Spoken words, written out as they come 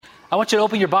I want you to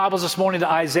open your Bibles this morning to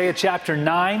Isaiah chapter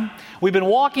 9. We've been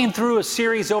walking through a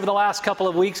series over the last couple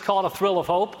of weeks called A Thrill of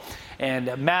Hope. And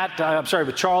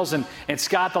Charles and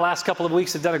Scott the last couple of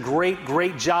weeks have done a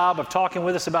great job of talking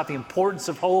with us about the importance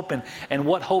of hope and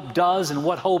what hope does and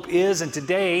what hope is. And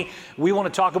today we want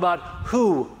to talk about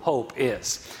who hope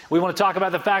is. We want to talk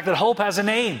about the fact that hope has a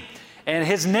name, and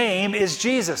his name is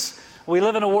Jesus. We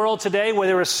live in a world today where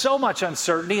there is so much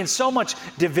uncertainty and so much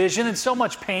division and so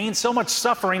much pain, so much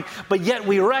suffering, but yet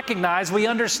we recognize, we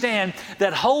understand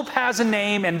that hope has a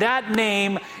name, and that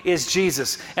name is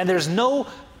Jesus. And there's no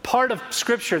part of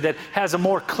Scripture that has a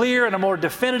more clear and a more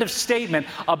definitive statement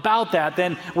about that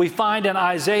than we find in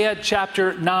Isaiah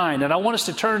chapter 9. And I want us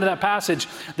to turn to that passage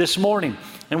this morning.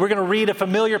 And we're going to read a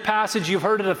familiar passage. You've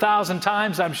heard it 1,000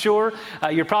 times, I'm sure.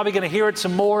 You're probably going to hear it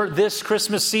some more this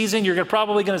Christmas season. You're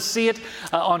probably going to see it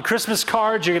on Christmas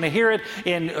cards. You're going to hear it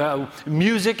in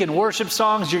music and worship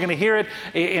songs. You're going to hear it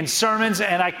in sermons.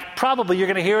 And you're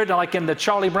going to hear it like in the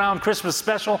Charlie Brown Christmas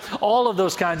special, all of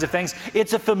those kinds of things.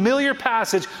 It's a familiar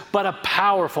passage, but a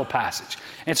powerful passage.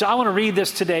 And so I want to read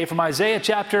this today from Isaiah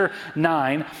chapter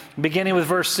 9, beginning with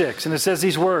verse 6. And it says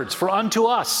these words, "For unto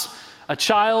us a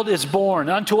child is born,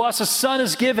 unto us a son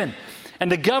is given,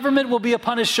 and the government will be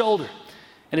upon his shoulder.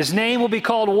 And his name will be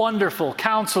called Wonderful,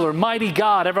 Counselor, Mighty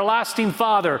God, Everlasting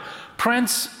Father,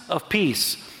 Prince of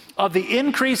Peace. Of the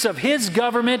increase of his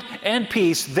government and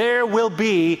peace, there will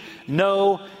be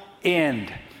no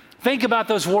end." Think about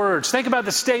those words. Think about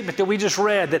the statement that we just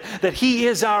read, that he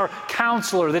is our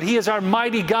counselor, that he is our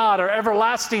mighty God, our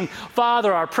everlasting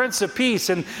Father, our Prince of Peace,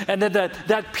 and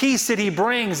that peace that he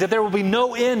brings, that there will be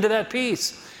no end to that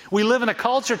peace. We live in a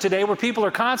culture today where people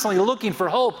are constantly looking for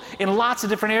hope in lots of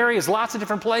different areas, lots of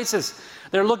different places.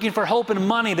 They're looking for hope in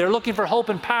money. They're looking for hope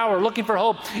in power, looking for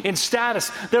hope in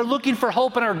status. They're looking for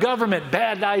hope in our government.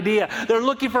 Bad idea. They're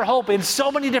looking for hope in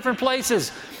so many different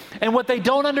places. And what they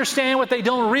don't understand, what they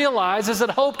don't realize is that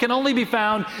hope can only be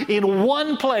found in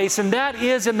one place, and that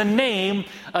is in the name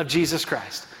of Jesus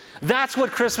Christ. That's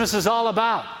what Christmas is all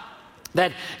about.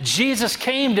 That Jesus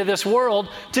came to this world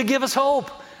to give us hope.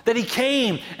 That he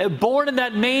came, born in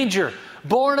that manger,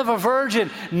 born of a virgin,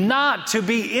 not to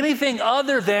be anything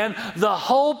other than the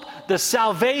hope, the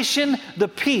salvation, the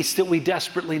peace that we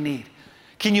desperately need.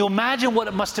 Can you imagine what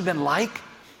it must have been like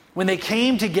when they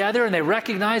came together and they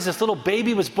recognized this little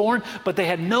baby was born, but they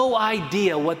had no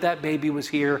idea what that baby was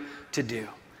here to do?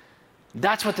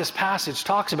 That's what this passage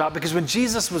talks about, because when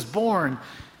Jesus was born,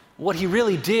 what he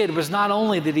really did was not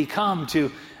only did he come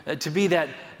to be that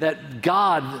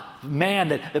God man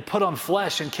that put on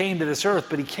flesh and came to this earth,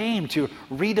 but he came to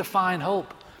redefine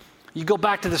hope. You go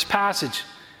back to this passage.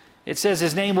 It says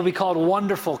his name will be called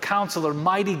Wonderful, Counselor,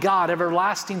 Mighty God,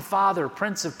 Everlasting Father,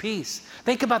 Prince of Peace.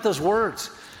 Think about those words.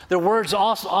 They're words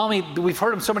also, we've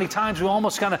heard them so many times, we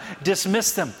almost kind of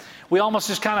dismiss them. We almost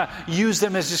just kind of use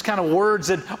them as just kind of words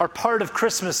that are part of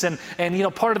Christmas and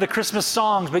part of the Christmas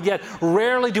songs, but yet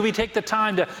rarely do we take the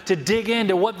time to dig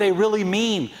into what they really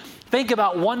mean. Think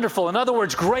about wonderful. In other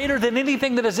words, greater than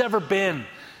anything that has ever been.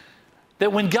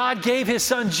 That when God gave his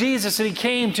son Jesus and he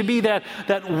came to be that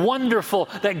wonderful,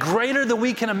 that greater than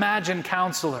we can imagine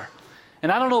counselor.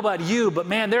 And I don't know about you, but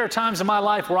man, there are times in my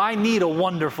life where I need a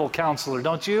wonderful counselor,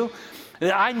 don't you?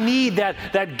 I need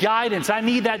that guidance. I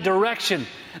need that direction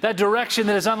that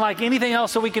is unlike anything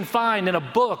else that we can find in a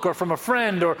book or from a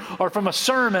friend or from a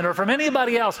sermon or from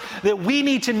anybody else, that we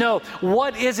need to know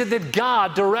what is it that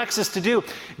God directs us to do.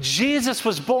 Jesus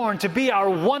was born to be our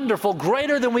wonderful,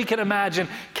 greater than we can imagine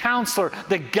counselor,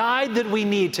 the guide that we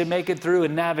need to make it through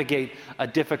and navigate a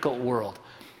difficult world.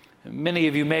 Many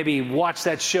of you maybe watched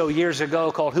that show years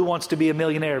ago called Who Wants to Be a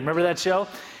Millionaire? Remember that show?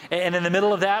 And in the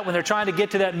middle of that, when they're trying to get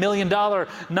to that $1 million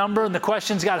number and the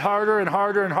questions got harder and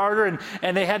harder and harder,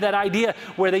 and they had that idea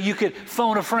where you could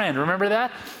phone a friend. Remember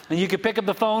that? And you could pick up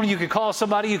the phone, you could call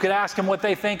somebody, you could ask them what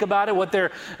they think about it,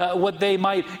 what they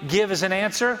might give as an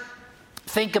answer.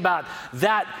 Think about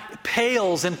that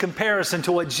pales in comparison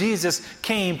to what Jesus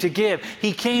came to give.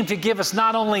 He came to give us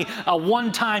not only a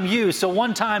one-time use, a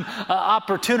one-time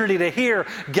opportunity to hear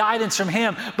guidance from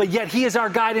him, but yet he is our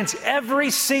guidance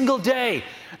every single day.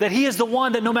 That he is the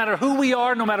one that no matter who we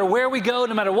are, no matter where we go,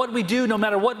 no matter what we do, no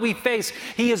matter what we face,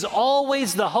 he is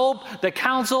always the hope, the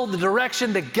counsel, the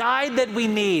direction, the guide that we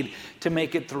need to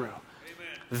make it through.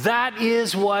 Amen. That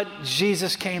is what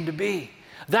Jesus came to be.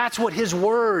 That's what his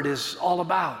word is all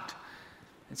about.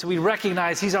 And so we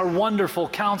recognize he's our wonderful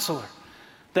counselor,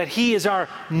 that he is our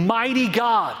mighty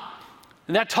God.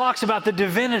 And that talks about the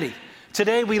divinity.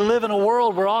 Today we live in a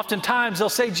world where oftentimes they'll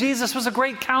say Jesus was a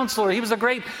great counselor, he was a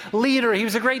great leader, he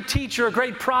was a great teacher, a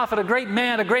great prophet, a great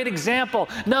man, a great example.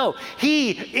 No,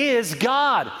 he is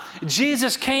God.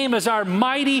 Jesus came as our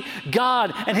mighty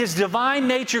God, and his divine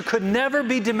nature could never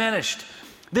be diminished.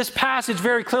 This passage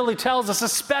very clearly tells us,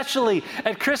 especially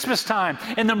at Christmas time,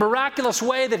 in the miraculous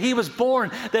way that he was born,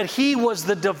 that he was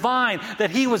the divine,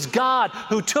 that he was God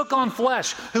who took on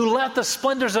flesh, who left the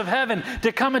splendors of heaven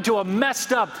to come into a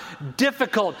messed up,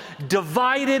 difficult,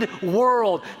 divided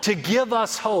world to give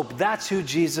us hope. That's who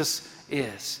Jesus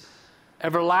is.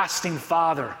 Everlasting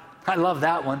Father. I love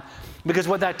that one, because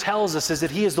what that tells us is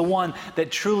that he is the one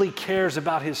that truly cares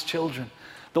about his children.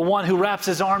 The one who wraps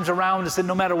his arms around us, and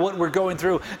no matter what we're going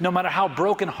through, no matter how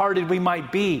brokenhearted we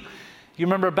might be. You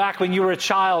remember back when you were a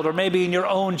child, or maybe in your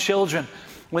own children,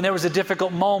 when there was a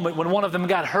difficult moment, when one of them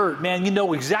got hurt, man, you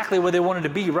know exactly where they wanted to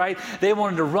be, right? They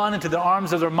wanted to run into the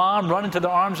arms of their mom, run into the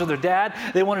arms of their dad.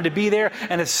 They wanted to be there,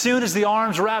 and as soon as the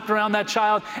arms wrapped around that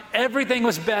child, everything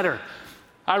was better.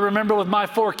 I remember with my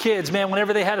 4 kids, man,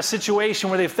 whenever they had a situation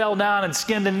where they fell down and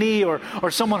skinned a knee, or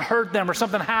someone hurt them or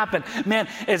something happened, man,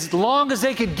 as long as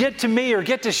they could get to me or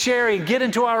get to Sherry and get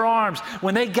into our arms,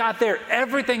 when they got there,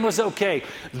 everything was okay.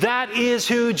 That is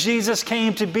who Jesus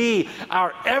came to be,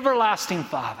 our everlasting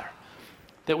Father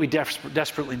that we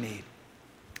desperately need.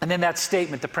 And then that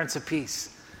statement, the Prince of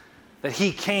Peace, that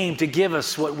he came to give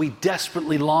us what we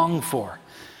desperately long for.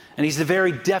 And he's the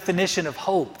very definition of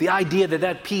hope. The idea that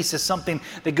that peace is something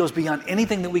that goes beyond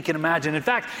anything that we can imagine. In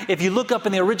fact, if you look up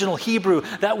in the original Hebrew,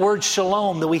 that word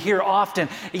shalom that we hear often,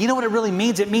 you know what it really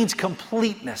means? It means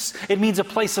completeness. It means a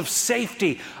place of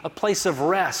safety, a place of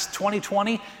rest.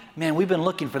 2020, man, we've been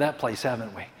looking for that place,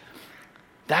 haven't we?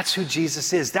 That's who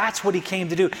Jesus is. That's what he came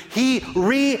to do. He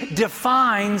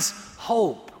redefines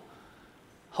hope.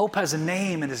 Hope has a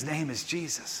name, and his name is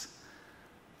Jesus.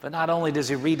 But not only does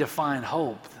he redefine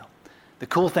hope, the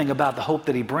cool thing about the hope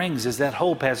that he brings is that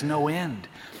hope has no end.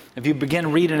 If you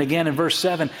begin reading again in verse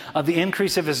 7, of the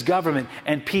increase of his government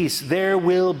and peace, there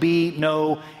will be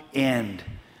no end.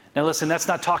 Now listen, that's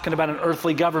not talking about an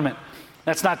earthly government.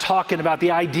 That's not talking about the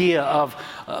idea of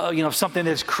something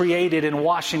that's created in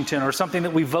Washington, or something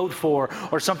that we vote for,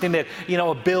 or something that,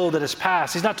 a bill that is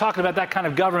passed. He's not talking about that kind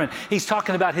of government. He's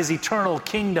talking about his eternal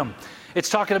kingdom. It's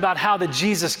talking about how that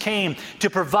Jesus came to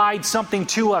provide something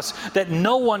to us that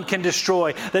no one can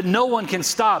destroy, that no one can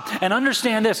stop. And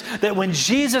understand this, that when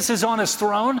Jesus is on his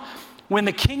throne, when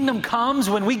the kingdom comes,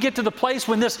 when we get to the place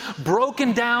when this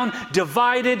broken down,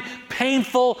 divided,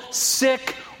 painful,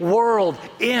 sick world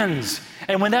ends,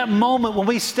 and when that moment when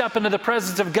we step into the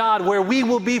presence of God, where we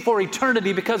will be for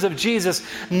eternity because of Jesus,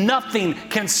 nothing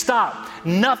can stop,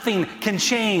 nothing can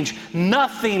change,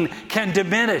 nothing can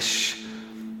diminish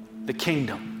the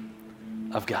kingdom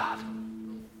of God.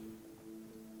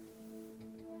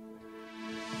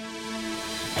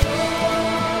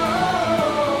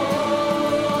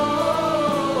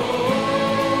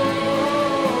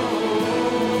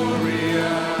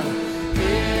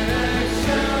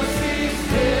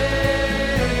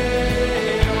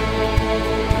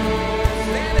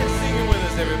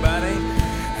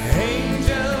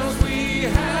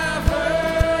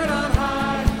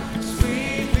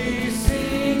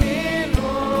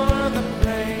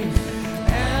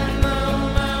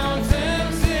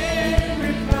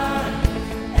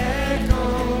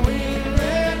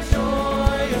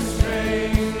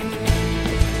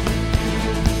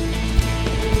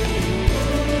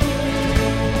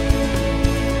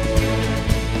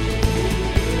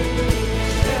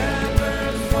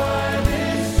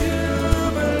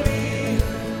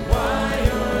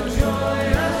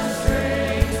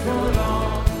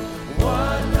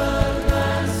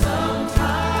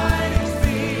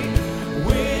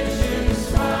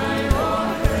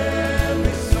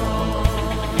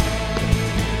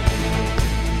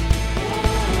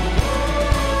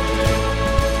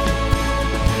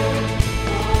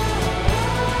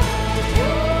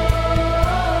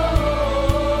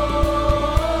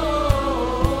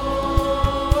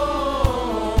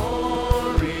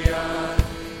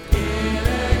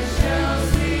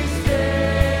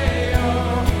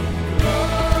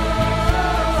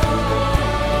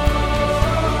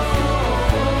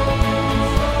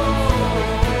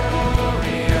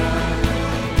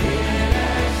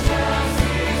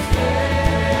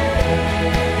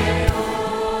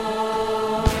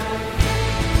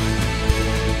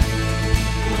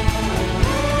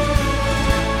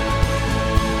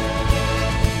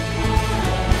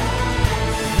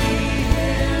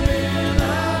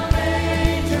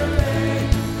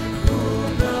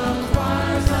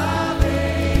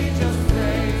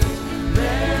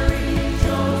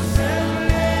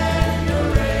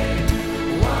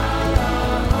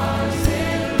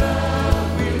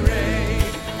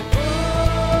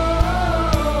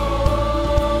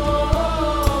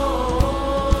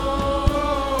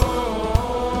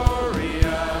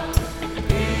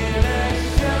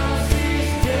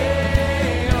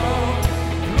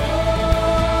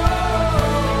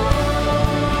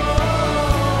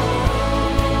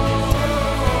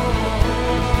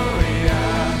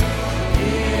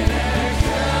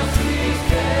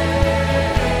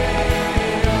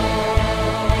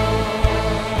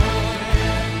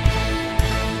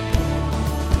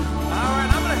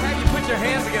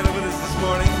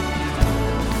 morning.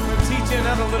 I'm going to teach you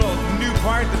another little new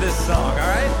part to this song, all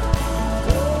right?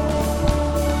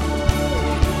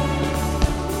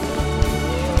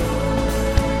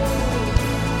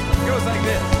 It goes like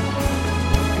this.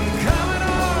 Coming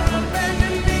on,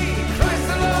 bending knee, Christ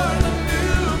the Lord, the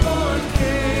newborn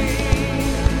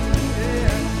King.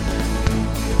 Yeah.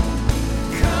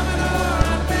 Coming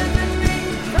on, bending knee,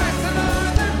 Christ the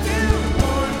Lord, the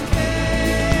newborn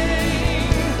King.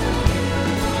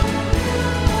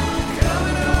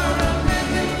 Coming on,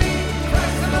 bending knee,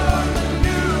 Christ the Lord, the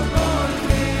newborn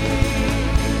King.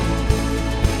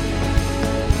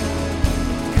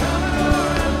 Coming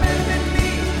on, bending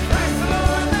knee, Christ the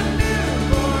Lord, the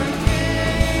newborn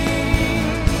King.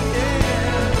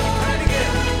 Yeah, try it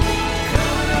again.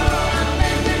 Coming on,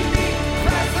 bending knee,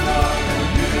 Christ the Lord, the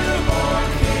newborn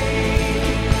King.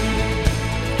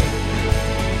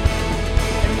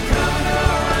 Coming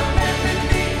on, bending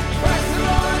knee, Christ the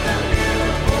Lord, the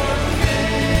newborn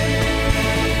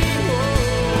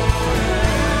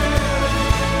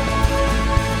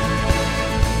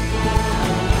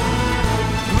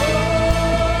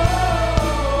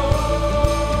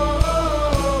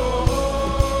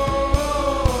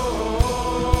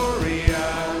Gloria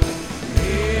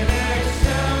in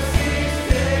excelsis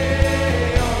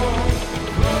Deo.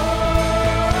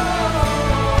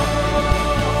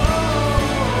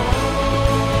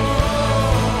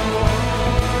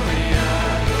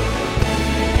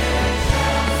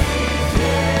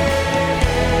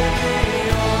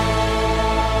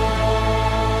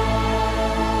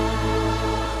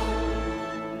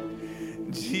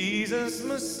 Jesus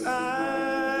Messiah,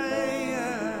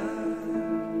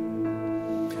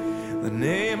 the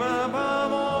name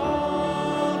above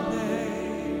all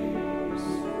names,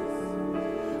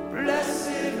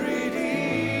 blessed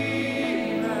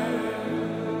Redeemer,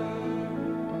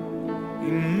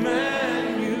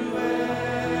 Emmanuel,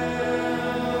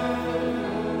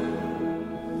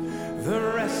 the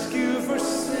rescue for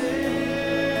sinners,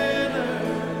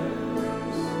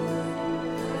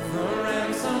 the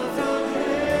ransom from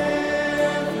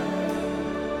heaven,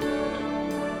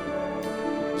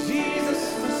 Jesus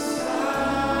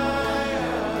Messiah,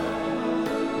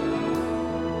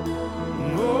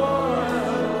 Lord.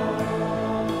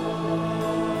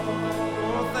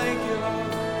 Oh, thank you,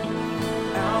 Lord.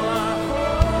 Our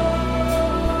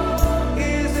hope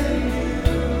is in you.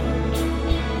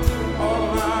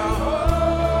 All our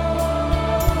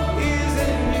hope is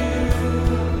in you.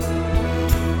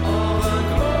 All the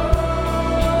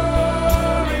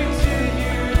glory to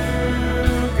you,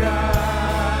 God,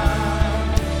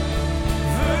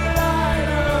 the light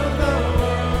of the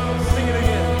world. Sing it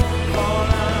again. All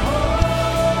our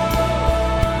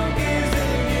hope is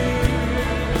in you.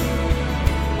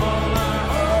 All our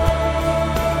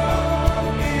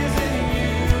hope is in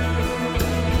you.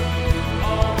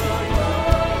 All the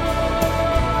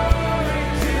glory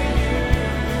to you,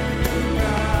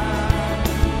 God.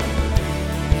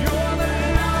 You're the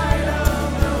light of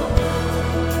the world.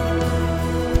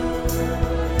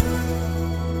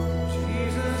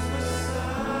 Jesus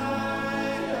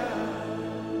Messiah,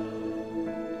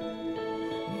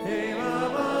 name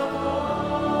above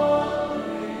all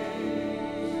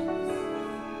names,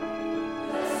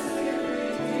 blessed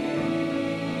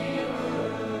Redeemer,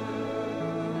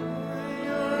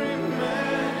 you're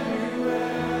Emmanuel,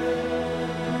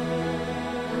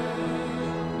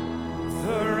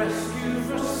 the rescue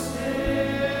for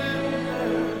sinners,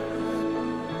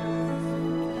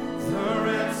 the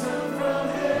ransom from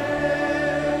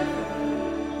heaven,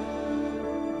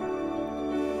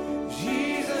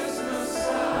 Jesus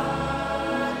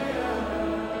Messiah,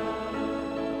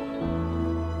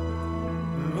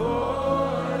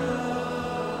 Lord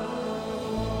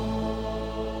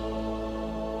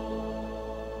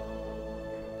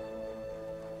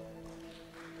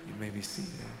You may be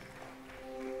seated.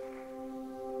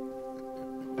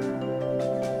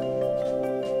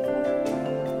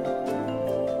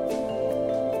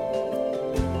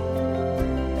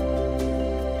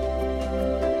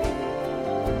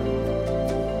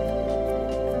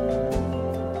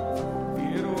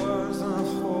 It was a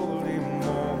holy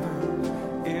moment.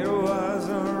 It was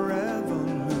a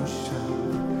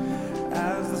revolution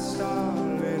as the star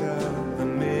lit up the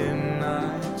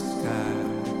midnight sky.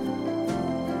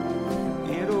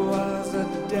 It was a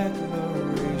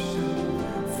declaration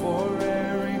for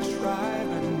every tribe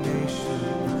and nation.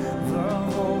 The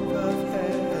hope of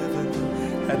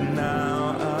heaven had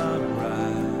now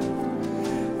arrived,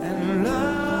 and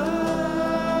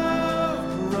love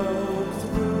broke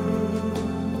through,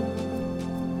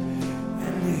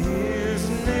 and his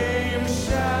name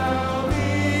shall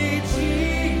be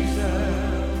Jesus.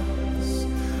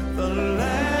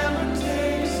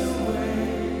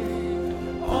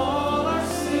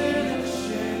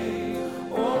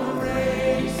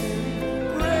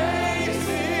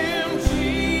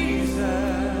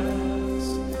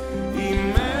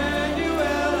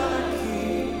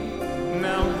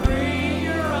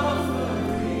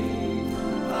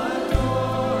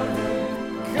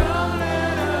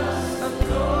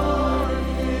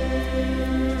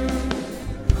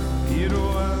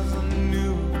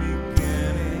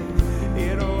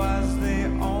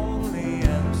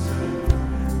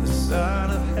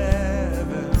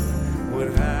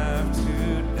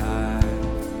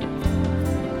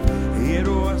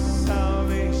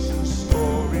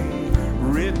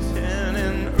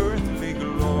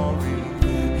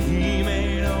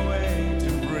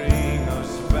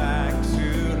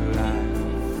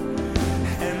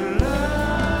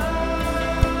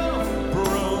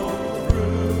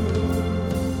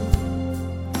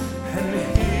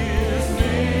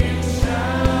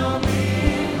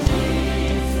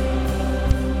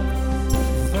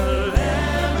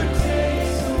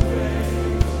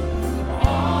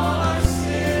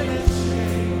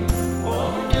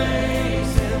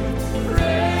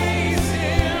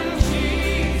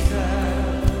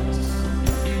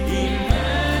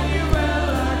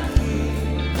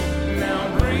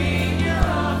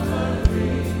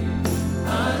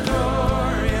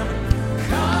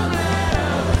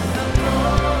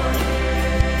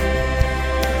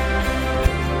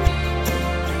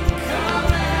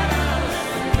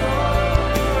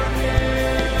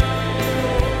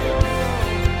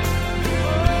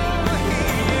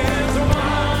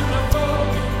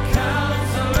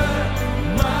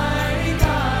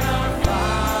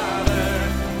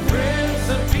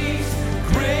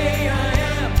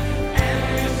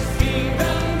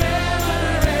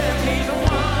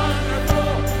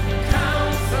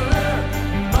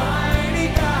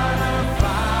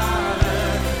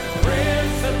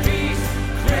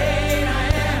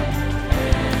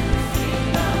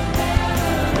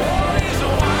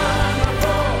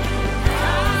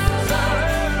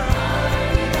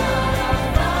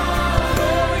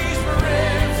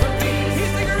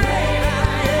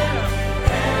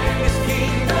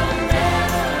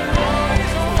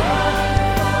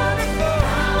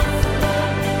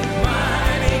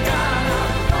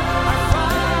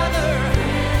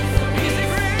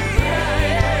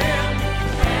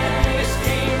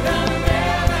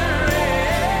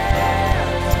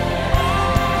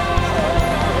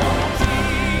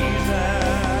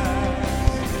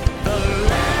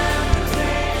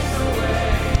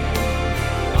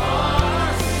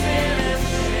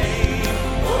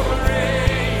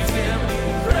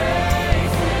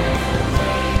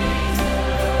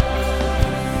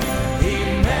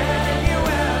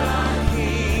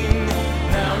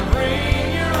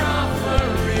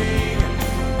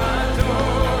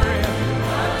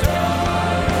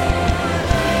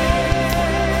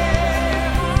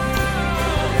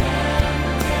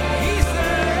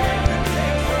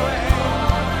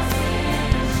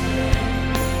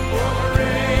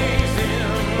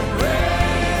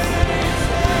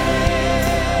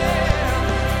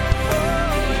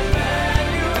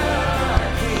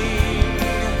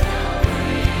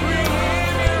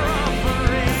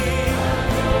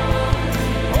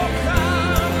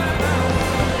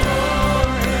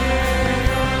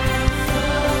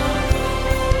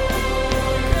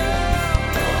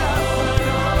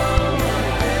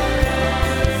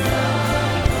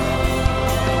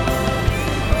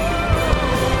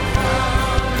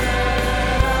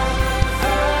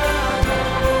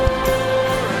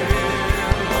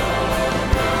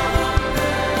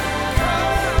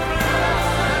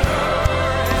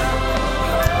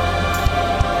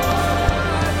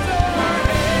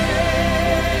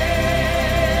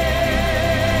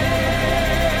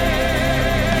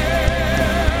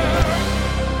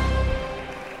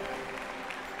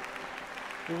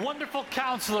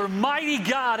 Counselor, Mighty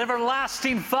God,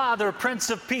 Everlasting Father, Prince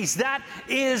of Peace. That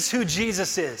is who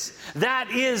Jesus is.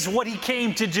 That is what He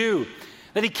came to do.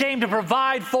 That He came to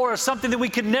provide for us something that we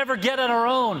could never get on our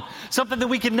own, something that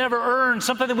we could never earn,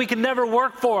 something that we could never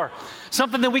work for,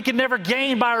 something that we could never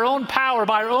gain by our own power,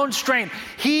 by our own strength.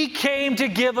 He came to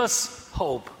give us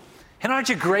hope. And aren't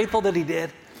you grateful that He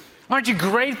did? Aren't you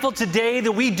grateful today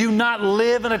that we do not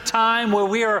live in a time where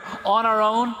we are on our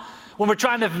own? When we're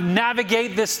trying to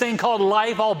navigate this thing called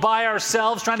life all by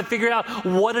ourselves, trying to figure out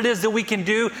what it is that we can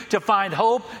do to find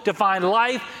hope, to find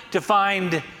life, to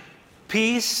find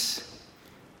peace.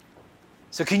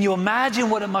 So can you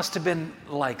imagine what it must have been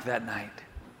like that night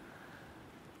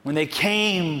when they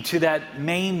came to that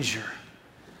manger,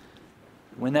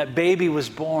 when that baby was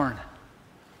born?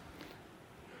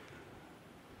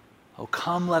 Oh,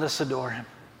 come, let us adore Him.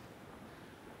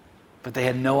 But they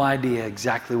had no idea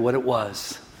exactly what it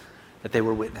was that they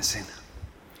were witnessing.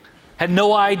 Had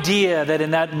no idea that in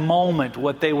that moment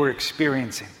what they were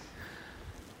experiencing,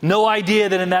 no idea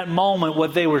that in that moment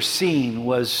what they were seeing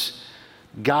was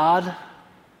God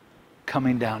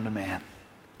coming down to man.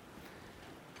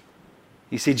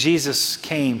 You see, Jesus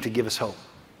came to give us hope.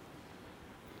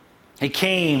 He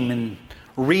came and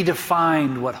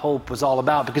redefined what hope was all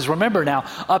about. Because remember now,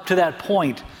 up to that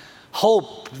point,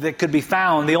 hope that could be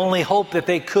found, the only hope that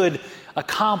they could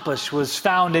accomplish was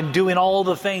found in doing all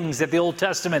the things that the Old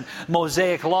Testament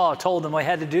Mosaic law told them they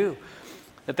had to do.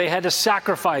 That they had to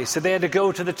sacrifice, that they had to go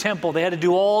to the temple, they had to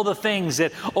do all the things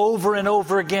that over and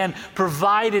over again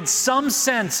provided some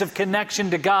sense of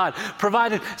connection to God,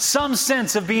 provided some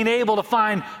sense of being able to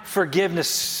find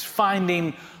forgiveness,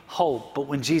 finding hope. But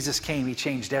when Jesus came, He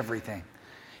changed everything.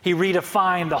 He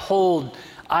redefined the whole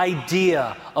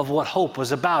idea of what hope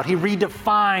was about. He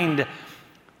redefined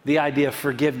the idea of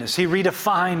forgiveness. He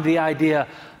redefined the idea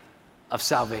of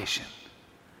salvation.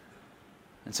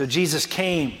 And so Jesus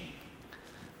came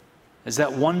as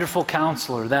that wonderful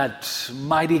Counselor, that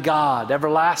mighty God,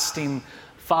 everlasting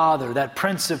Father, that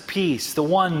Prince of Peace, the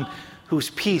one whose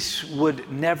peace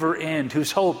would never end,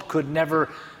 whose hope could never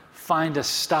find a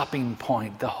stopping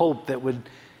point, the hope that would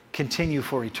continue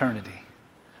for eternity.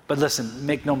 But listen,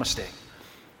 make no mistake.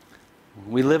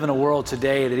 We live in a world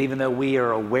today that even though we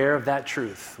are aware of that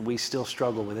truth, we still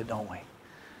struggle with it, don't we?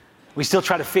 We still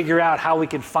try to figure out how we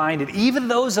can find it. Even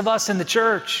those of us in the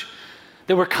church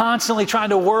that we're constantly trying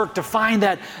to work to find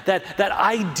that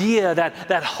idea,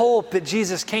 that hope that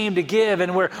Jesus came to give,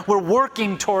 and we're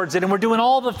working towards it, and we're doing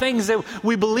all the things that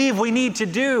we believe we need to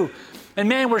do. And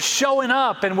man, we're showing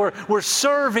up, and we're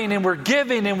serving, and we're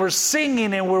giving, and we're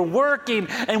singing, and we're working,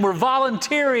 and we're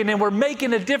volunteering, and we're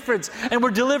making a difference, and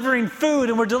we're delivering food,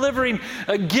 and we're delivering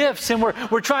gifts, and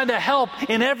we're trying to help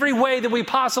in every way that we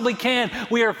possibly can.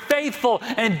 We are faithful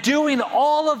and doing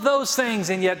all of those things,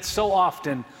 and yet so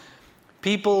often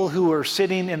people who are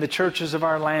sitting in the churches of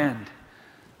our land,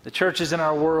 the churches in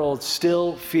our world,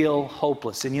 still feel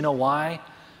hopeless. And you know why?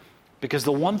 Because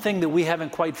the one thing that we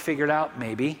haven't quite figured out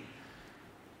maybe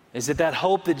is that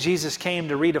hope that Jesus came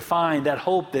to redefine, that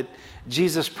hope that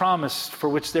Jesus promised for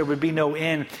which there would be no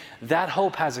end, that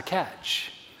hope has a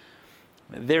catch.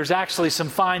 There's actually some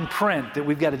fine print that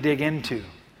we've got to dig into.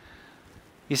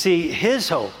 You see, His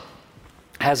hope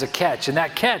has a catch, and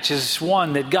that catch is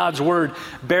one that God's Word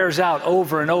bears out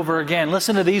over and over again.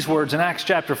 Listen to these words in Acts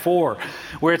chapter 4,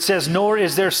 where it says, "Nor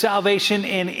is there salvation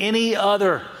in any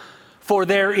other, for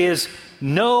there is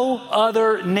no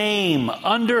other name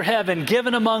under heaven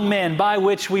given among men by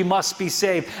which we must be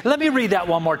saved." Let me read that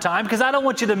one more time, because I don't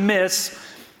want you to miss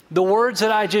the words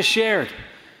that I just shared.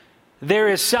 There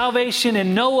is salvation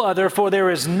in no other, for there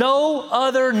is no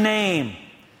other name.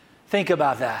 Think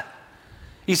about that.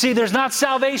 You see, there's not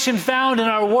salvation found in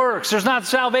our works. There's not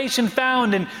salvation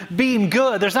found in being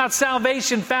good. There's not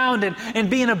salvation found in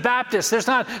being a Baptist. There's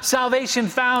not salvation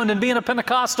found in being a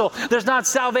Pentecostal. There's not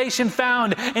salvation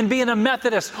found in being a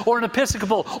Methodist or an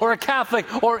Episcopal or a Catholic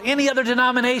or any other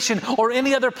denomination or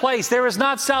any other place. There is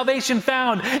not salvation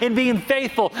found in being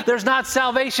faithful. There's not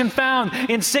salvation found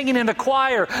in singing in the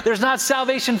choir. There's not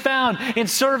salvation found in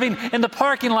serving in the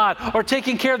parking lot or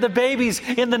taking care of the babies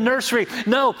in the nursery.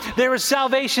 No, there is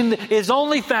salvation is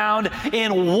only found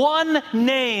in one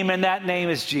name, and that name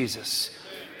is Jesus.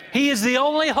 He is the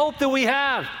only hope that we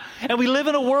have. And we live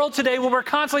in a world today where we're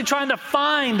constantly trying to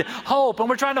find hope, and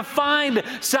we're trying to find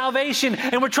salvation,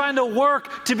 and we're trying to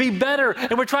work to be better,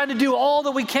 and we're trying to do all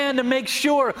that we can to make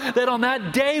sure that on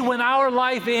that day when our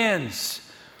life ends,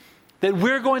 that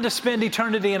we're going to spend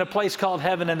eternity in a place called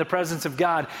heaven in the presence of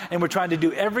God, and we're trying to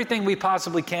do everything we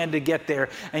possibly can to get there.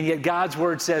 And yet God's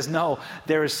Word says, no,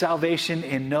 there is salvation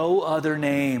in no other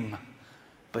name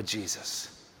but Jesus.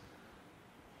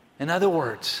 In other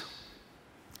words,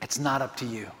 it's not up to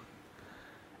you.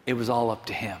 It was all up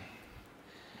to him.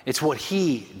 It's what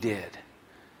he did.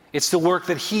 It's the work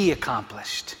that he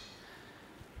accomplished.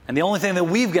 And the only thing that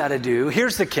we've got to do,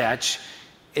 here's the catch,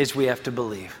 is we have to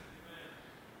believe.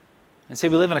 And see,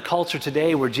 we live in a culture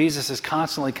today where Jesus is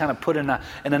constantly kind of put in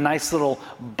a nice little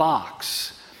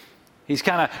box. He's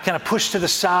kind of pushed to the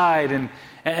side,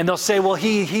 and they'll say, well,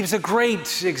 he was a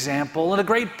great example and a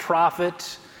great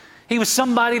prophet. He was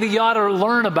somebody that you ought to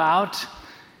learn about.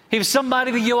 He was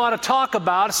somebody that you ought to talk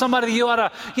about, somebody that you ought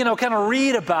to, kind of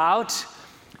read about.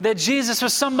 That Jesus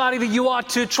was somebody that you ought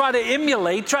to try to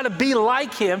emulate, try to be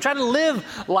like him, try to live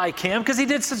like him, because he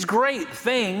did such great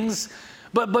things.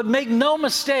 But make no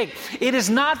mistake, it is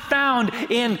not found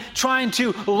in trying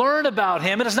to learn about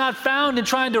him. It is not found in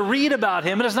trying to read about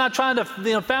him. It is not found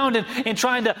in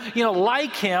trying to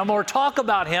like him or talk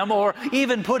about him or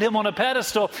even put him on a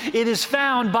pedestal. It is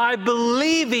found by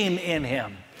believing in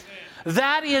him.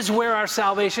 That is where our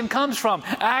salvation comes from.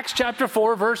 Acts chapter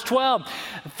 4, verse 12.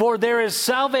 For there is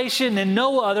salvation in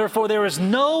no other, for there is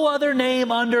no other name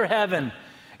under heaven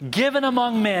given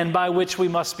among men by which we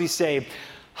must be saved.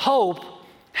 Hope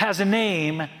has a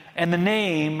name, and the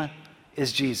name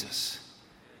is Jesus.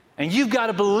 And you've got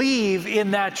to believe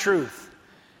in that truth.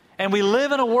 And we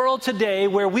live in a world today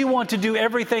where we want to do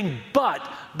everything but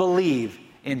believe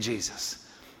in Jesus.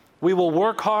 We will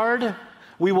work hard.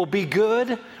 We will be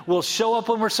good. We'll show up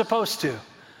when we're supposed to.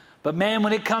 But man,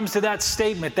 when it comes to that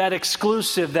statement, that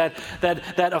exclusive, that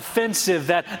offensive,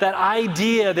 that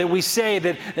idea that we say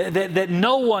that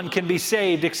no one can be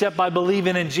saved except by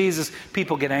believing in Jesus,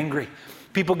 people get angry.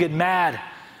 People get mad.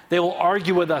 They will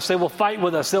argue with us. They will fight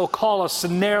with us. They'll call us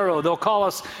narrow. They'll call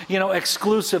us,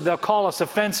 exclusive. They'll call us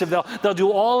offensive. They'll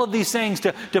do all of these things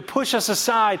to push us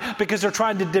aside because they're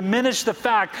trying to diminish the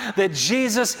fact that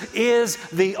Jesus is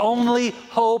the only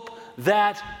hope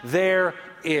that there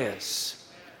is.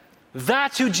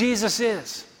 That's who Jesus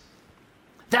is.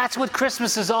 That's what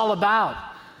Christmas is all about.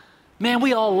 Man,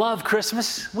 we all love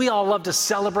Christmas. We all love to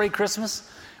celebrate Christmas.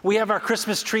 We have our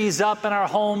Christmas trees up in our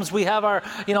homes. We have our,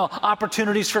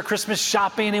 opportunities for Christmas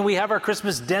shopping, and we have our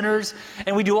Christmas dinners,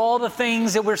 and we do all the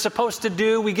things that we're supposed to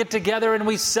do. We get together and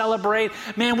we celebrate.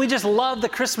 Man, we just love the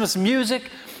Christmas music.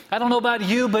 I don't know about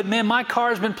you, but man, my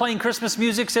car's been playing Christmas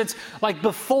music since like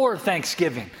before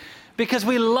Thanksgiving. Because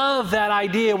we love that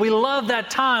idea. We love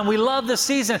that time. We love the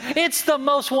season. It's the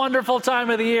most wonderful time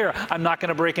of the year. I'm not going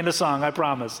to break into song, I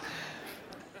promise.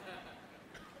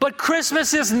 But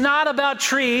Christmas is not about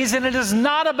trees, and it is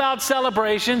not about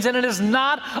celebrations, and it is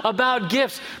not about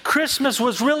gifts. Christmas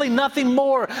was really nothing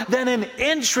more than an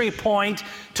entry point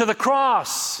to the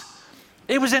cross.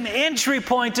 It was an entry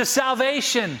point to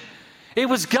salvation. It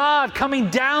was God coming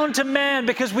down to man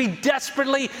because we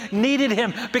desperately needed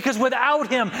him. Because without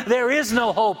him, there is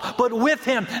no hope. But with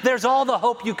him, there's all the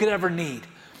hope you could ever need.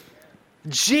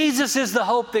 Jesus is the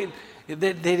hope that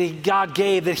God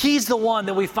gave, that he's the one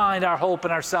that we find our hope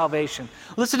and our salvation.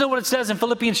 Listen to what it says in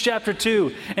Philippians chapter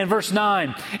 2 and verse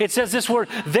 9. It says this word,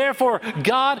 therefore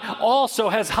God also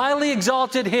has highly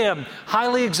exalted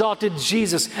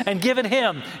Jesus, and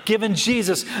given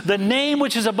Jesus, the name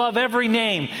which is above every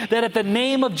name, that at the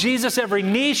name of Jesus every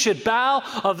knee should bow,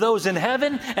 of those in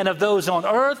heaven and of those on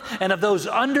earth and of those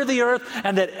under the earth,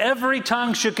 and that every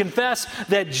tongue should confess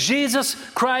that Jesus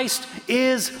Christ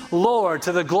is Lord,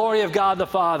 to the glory of God the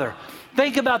Father.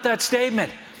 Think about that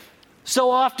statement. So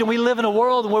often we live in a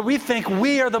world where we think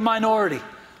we are the minority,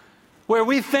 where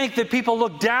we think that people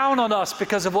look down on us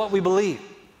because of what we believe.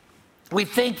 We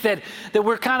think that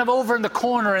we're kind of over in the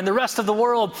corner and the rest of the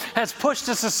world has pushed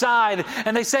us aside,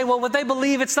 and they say, well, what they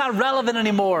believe, it's not relevant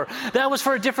anymore. That was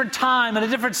for a different time and a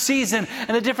different season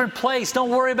and a different place. Don't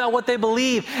worry about what they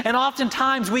believe. And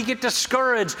oftentimes we get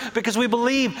discouraged because we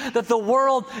believe that the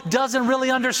world doesn't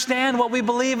really understand what we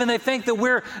believe, and they think that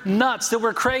we're nuts, that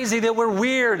we're crazy, that we're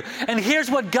weird. And here's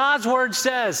what God's word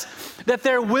says, that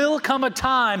there will come a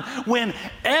time when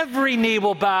every knee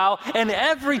will bow and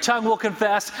every tongue will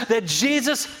confess that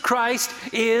Jesus Christ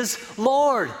is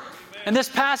Lord. And this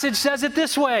passage says it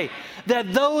this way,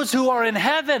 that those who are in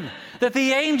heaven, that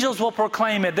the angels will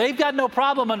proclaim it. They've got no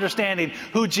problem understanding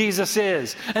who Jesus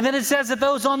is. And then it says that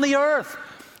those on the earth,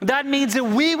 that means that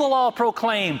we will all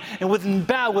proclaim, and with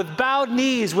bowed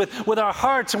knees, with our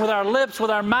hearts and with our lips, with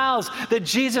our mouths, that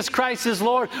Jesus Christ is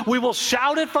Lord. We will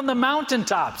shout it from the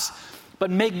mountaintops. But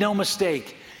make no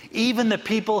mistake, even the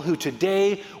people who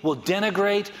today will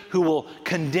denigrate, who will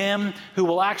condemn, who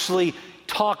will actually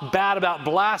talk bad about,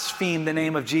 blaspheme the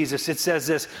name of Jesus, it says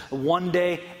this, one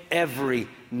day every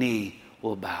knee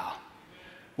will bow.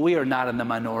 We are not in the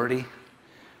minority.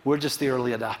 We're just the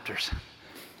early adopters.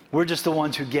 We're just the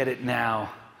ones who get it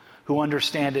now, who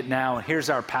understand it now. And here's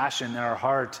our passion and our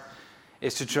heart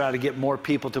is to try to get more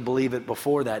people to believe it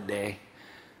before that day.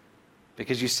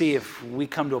 Because you see, if we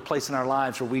come to a place in our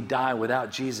lives where we die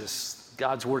without Jesus,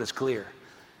 God's word is clear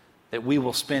that we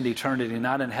will spend eternity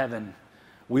not in heaven,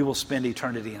 we will spend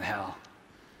eternity in hell.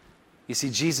 You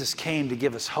see, Jesus came to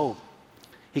give us hope.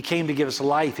 He came to give us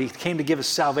life. He came to give us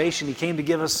salvation. He came to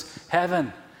give us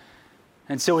heaven.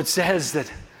 And so it says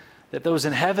that those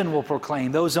in heaven will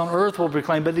proclaim, those on earth will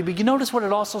proclaim. But you notice what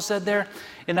it also said there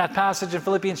in that passage in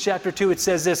Philippians chapter 2? It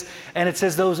says this, and it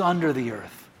says those under the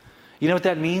earth. You know what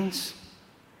that means?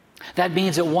 That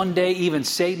means that one day even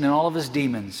Satan and all of his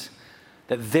demons,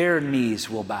 that their knees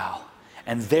will bow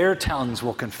and their tongues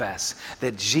will confess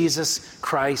that Jesus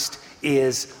Christ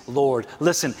is Lord.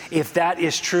 Listen, if that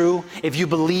is true, if you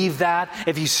believe that,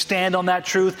 if you stand on that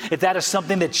truth, if that is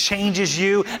something that changes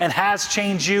you and has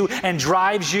changed you and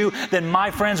drives you, then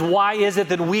my friends, why is it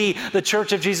that we, the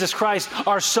Church of Jesus Christ,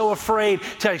 are so afraid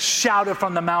to shout it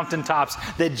from the mountaintops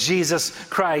that Jesus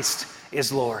Christ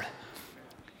is Lord?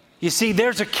 You see,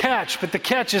 there's a catch, but the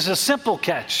catch is a simple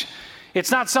catch.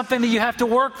 It's not something that you have to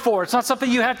work for. It's not something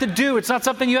you have to do. It's not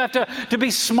something you have to be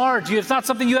smart. It's not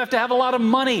something you have to have a lot of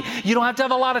money. You don't have to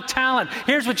have a lot of talent.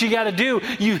 Here's what you got to do.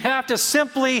 You have to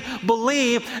simply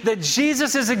believe that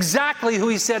Jesus is exactly who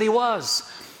he said he was.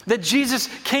 That Jesus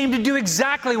came to do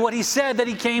exactly what he said that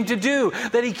he came to do.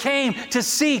 That he came to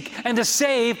seek and to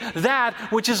save that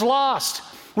which is lost.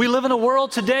 We live in a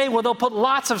world today where they'll put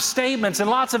lots of statements and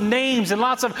lots of names and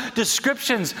lots of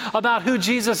descriptions about who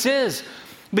Jesus is.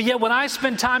 But yet when I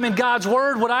spend time in God's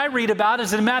Word, what I read about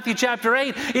is in Matthew chapter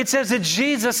 8, it says that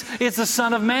Jesus is the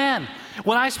Son of Man.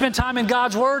 When I spend time in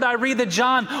God's Word, I read that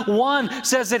John 1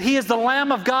 says that he is the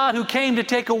Lamb of God who came to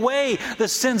take away the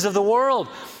sins of the world.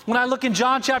 When I look in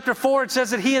John chapter 4, it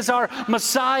says that he is our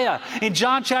Messiah. In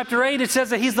John chapter 8, it says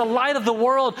that he's the light of the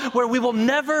world where we will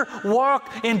never walk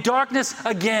in darkness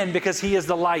again because he is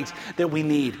the light that we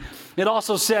need. It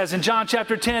also says in John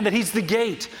chapter 10 that he's the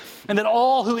gate and that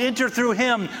all who enter through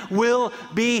him will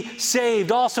be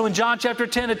saved. Also in John chapter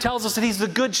 10, it tells us that he's the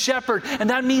good shepherd, and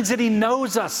that means that he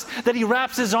knows us, that he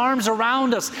wraps his arms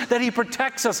around us, that he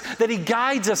protects us, that he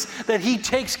guides us, that he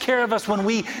takes care of us when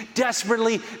we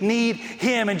desperately need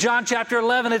him. In John chapter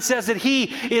 11, it says that he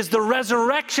is the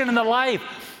resurrection and the life,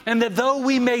 and that though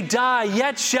we may die,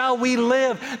 yet shall we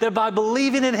live, that by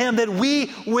believing in him that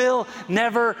we will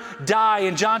never die.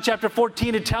 In John chapter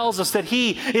 14, it tells us that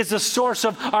he is the source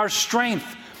of our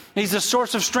strength. He's the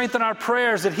source of strength in our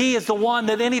prayers, that he is the one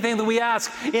that anything that we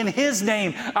ask in his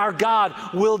name, our God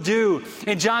will do.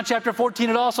 In John chapter 14,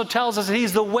 it also tells us that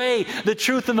he's the way, the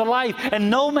truth, and the life, and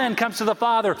no man comes to the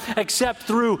Father except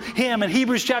through him. In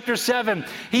Hebrews chapter 7,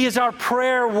 he is our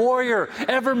prayer warrior,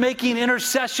 ever making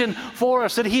intercession for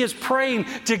us, that he is praying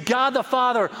to God the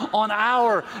Father on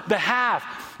our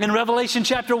behalf. In Revelation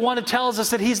chapter 1, it tells us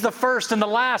that he's the first and the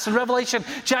last. In Revelation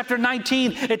chapter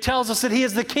 19, it tells us that he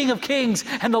is the King of Kings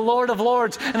and the Lord of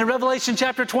Lords. And in Revelation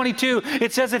chapter 22,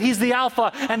 it says that he's the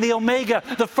Alpha and the Omega,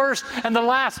 the first and the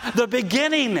last, the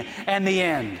beginning and the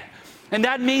end. And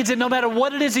that means that no matter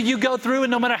what it is that you go through,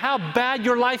 and no matter how bad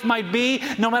your life might be,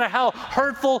 no matter how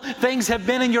hurtful things have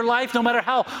been in your life, no matter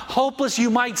how hopeless you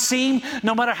might seem,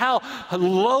 no matter how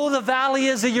low the valley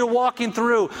is that you're walking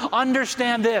through,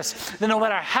 understand this, that no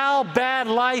matter how bad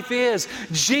life is,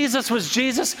 Jesus was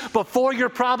Jesus before your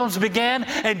problems began,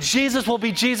 and Jesus will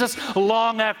be Jesus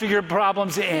long after your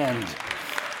problems end.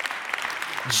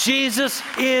 Jesus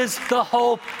is the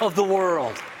hope of the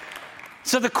world.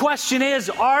 So the question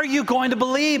is, are you going to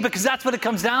believe? Because that's what it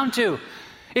comes down to.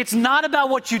 It's not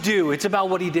about what you do, it's about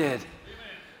what he did.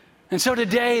 And so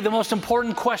today, the most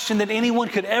important question that anyone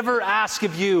could ever ask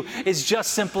of you is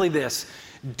just simply this: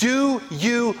 do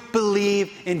you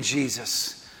believe in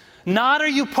Jesus? Not are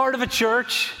you part of a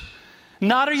church,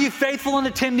 not are you faithful in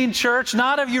attending church,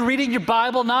 not are you reading your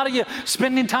Bible, not are you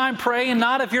spending time praying,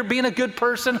 not if you're being a good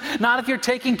person, not if you're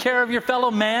taking care of your fellow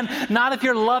man, not if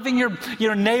you're loving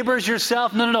your neighbors,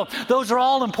 yourself. No. Those are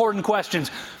all important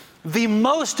questions. The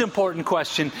most important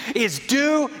question is,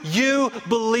 do you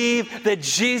believe that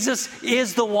Jesus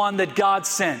is the one that God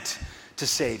sent to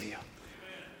save you?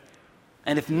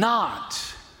 And if not,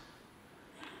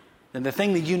 then the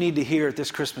thing that you need to hear at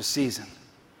this Christmas season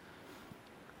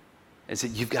is that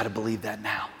you've got to believe that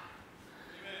now.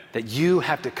 Amen. That you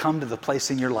have to come to the place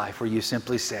in your life where you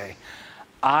simply say,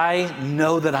 I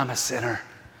know that I'm a sinner.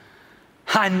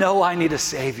 I know I need a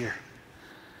Savior.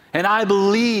 And I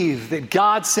believe that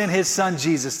God sent his Son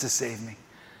Jesus to save me.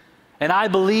 And I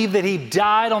believe that he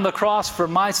died on the cross for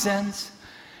my sins.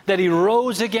 that he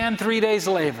rose again 3 days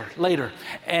later,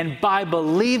 and by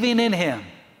believing in him,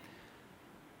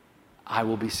 I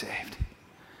will be saved.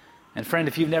 And friend,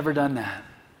 if you've never done that,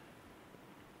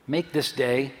 make this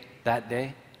day that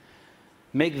day.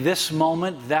 Make this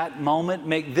moment that moment.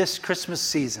 Make this Christmas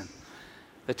season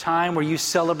the time where you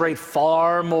celebrate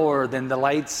far more than the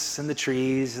lights and the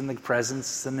trees and the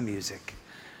presents and the music.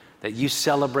 That you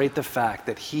celebrate the fact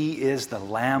that he is the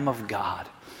Lamb of God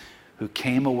who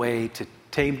came away to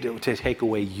take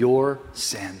away your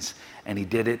sins. And he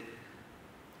did it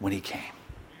when he came.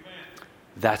 Amen.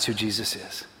 That's who Jesus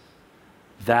is.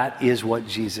 That is what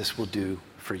Jesus will do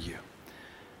for you.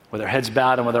 With our heads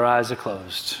bowed and with our eyes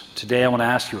closed, today I want to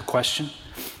ask you a question.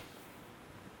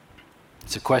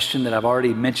 It's a question that I've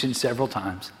already mentioned several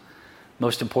times.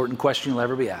 Most important question you'll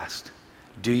ever be asked.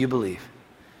 Do you believe?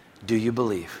 Do you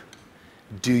believe?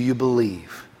 Do you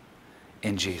believe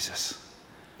in Jesus?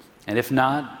 And if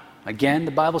not, again,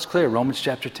 the Bible's clear, Romans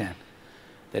chapter 10,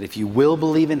 that if you will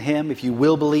believe in him, if you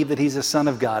will believe that he's the Son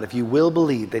of God, if you will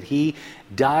believe that he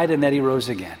died and that he rose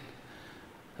again,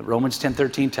 Romans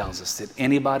 10:13 tells us that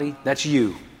anybody, that's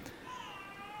you,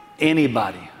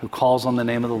 anybody who calls on the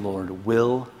name of the Lord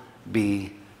will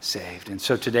be saved. And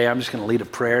so today I'm just going to lead a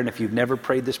prayer, and if you've never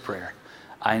prayed this prayer,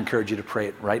 I encourage you to pray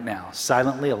it right now,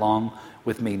 silently along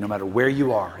with me, no matter where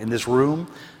you are, in this room,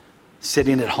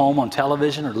 sitting at home on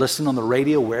television, or listening on the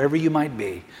radio, wherever you might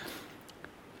be.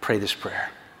 Pray this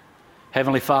prayer.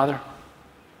 Heavenly Father,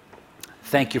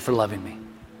 thank you for loving me.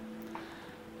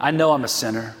 I know I'm a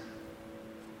sinner.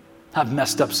 I've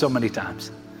messed up so many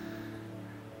times.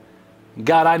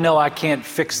 God, I know I can't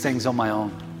fix things on my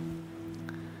own.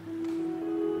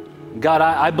 God,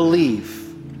 I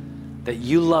believe that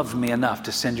you loved me enough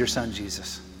to send your son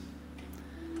Jesus.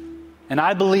 And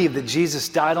I believe that Jesus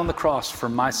died on the cross for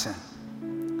my sin.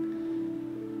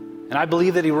 And I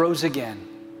believe that he rose again.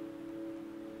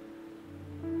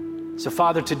 So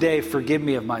Father, today forgive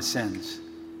me of my sins.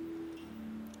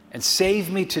 And save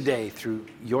me today through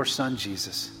your son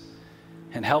Jesus.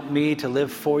 And help me to live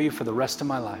for you for the rest of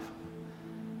my life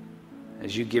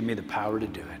as you give me the power to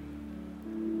do it.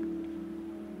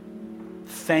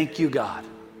 Thank you, God,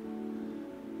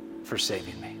 for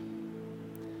saving me.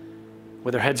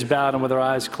 With our heads bowed and with our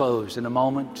eyes closed, in a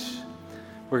moment,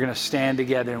 we're going to stand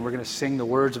together and we're going to sing the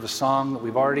words of a song that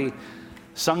we've already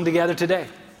sung together today.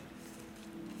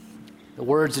 The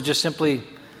words that just simply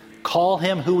call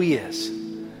him who he is,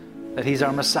 that he's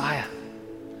our Messiah,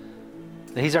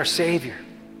 that he's our Savior,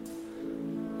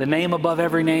 the name above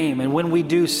every name. And when we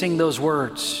do sing those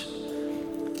words,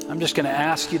 I'm just going to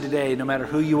ask you today, no matter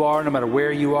who you are, no matter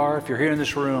where you are, if you're here in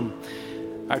this room,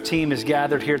 our team is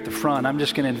gathered here at the front. I'm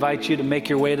just going to invite you to make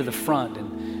your way to the front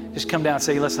and just come down and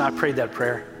say, listen, I prayed that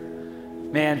prayer.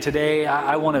 Man, today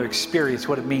I want to experience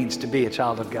what it means to be a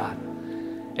child of God.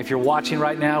 If you're watching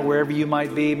right now, wherever you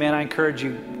might be, man, I encourage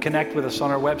you, connect with us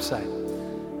on our website,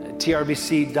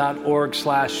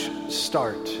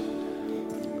 trbc.org/start.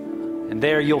 And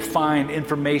there you'll find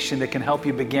information that can help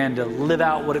you begin to live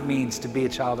out what it means to be a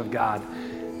child of God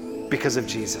because of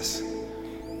Jesus.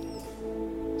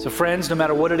 So friends, no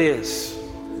matter what it is,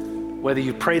 whether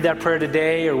you prayed that prayer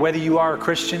today or whether you are a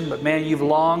Christian, but man, you've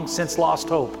long since lost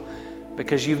hope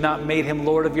because you've not made him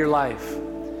Lord of your life.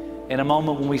 In a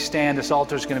moment when we stand, this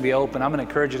altar is going to be open. I'm going to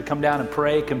encourage you to come down and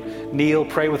pray. Come kneel,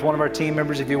 pray with one of our team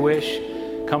members if you wish.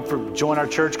 Join our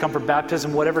church, come for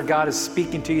baptism, whatever God is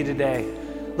speaking to you today.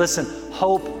 Listen,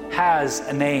 hope has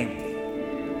a name.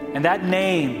 And that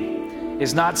name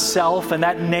is not self, and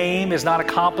that name is not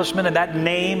accomplishment, and that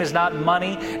name is not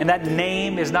money, and that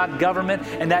name is not government,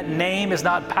 and that name is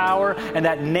not power, and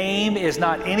that name is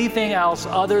not anything else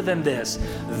other than this.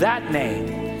 That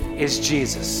name is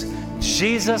Jesus.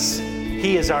 Jesus,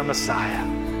 he is our Messiah.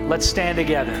 Let's stand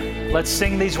together. Let's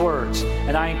sing these words.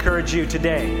 And I encourage you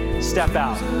today, step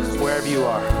out wherever you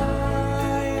are.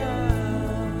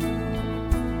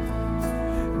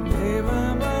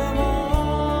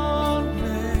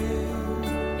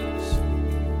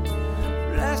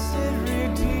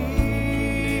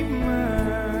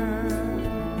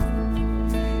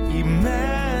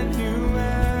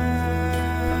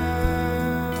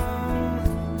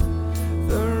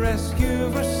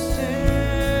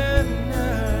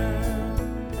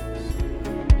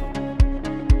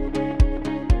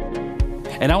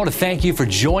 And I want to thank you for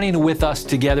joining with us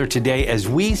together today as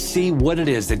we see what it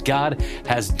is that God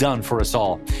has done for us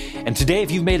all. And today, if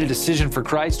you've made a decision for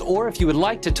Christ, or if you would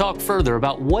like to talk further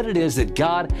about what it is that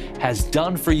God has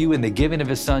done for you in the giving of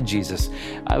his son, Jesus,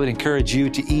 I would encourage you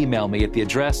to email me at the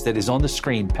address that is on the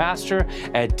screen,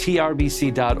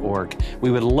 pastor@trbc.org.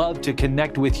 We would love to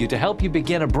connect with you to help you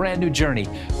begin a brand new journey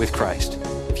with Christ.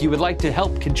 If you would like to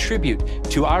help contribute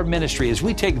to our ministry as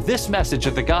we take this message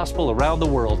of the gospel around the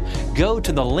world, go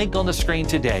to the link on the screen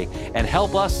today and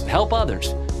help us help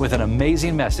others with an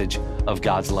amazing message of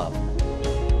God's love.